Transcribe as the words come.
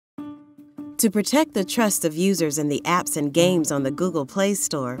To protect the trust of users in the apps and games on the Google Play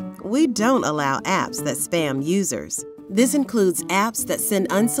Store, we don't allow apps that spam users. This includes apps that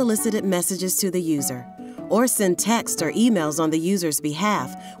send unsolicited messages to the user, or send text or emails on the user's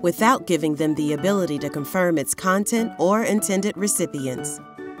behalf without giving them the ability to confirm its content or intended recipients.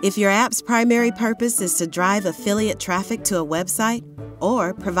 If your app's primary purpose is to drive affiliate traffic to a website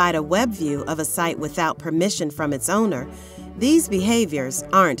or provide a web view of a site without permission from its owner, these behaviors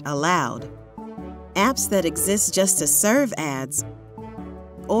aren't allowed. Apps that exist just to serve ads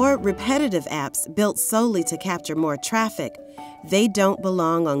or repetitive apps built solely to capture more traffic, they don't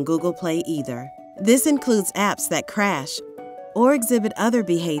belong on Google Play either. This includes apps that crash or exhibit other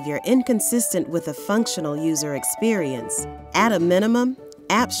behavior inconsistent with a functional user experience. At a minimum,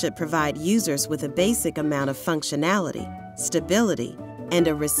 apps should provide users with a basic amount of functionality, stability, and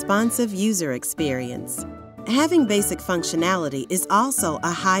a responsive user experience. Having basic functionality is also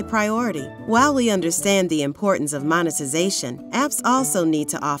a high priority. While we understand the importance of monetization, apps also need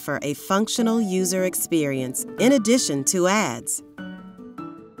to offer a functional user experience in addition to ads.